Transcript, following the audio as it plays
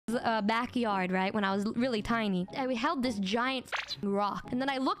backyard, right, when I was really tiny. And we held this giant rock. And then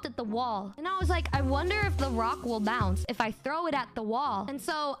I looked at the wall. And I was like, I wonder if the rock will bounce if I throw it at the wall. And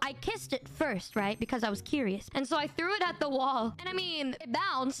so I kissed it first, right? Because I was curious. And so I threw it at the wall. And I mean, it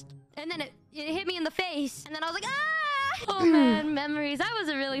bounced. And then it hit me in the face. And then I was like, ah! Oh, man. Memories. I was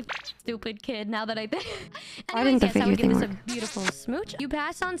a really stupid kid now that I think. Anyways, yes, I would give this a beautiful smooch. You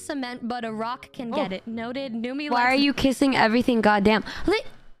pass on cement, but a rock can get it. Noted. Numi. Why are you kissing everything? Goddamn.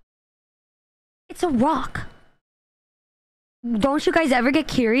 It's a rock. Don't you guys ever get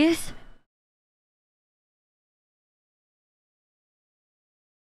curious?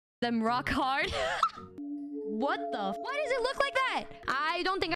 Them rock hard. What the? Why does it look like that? I don't think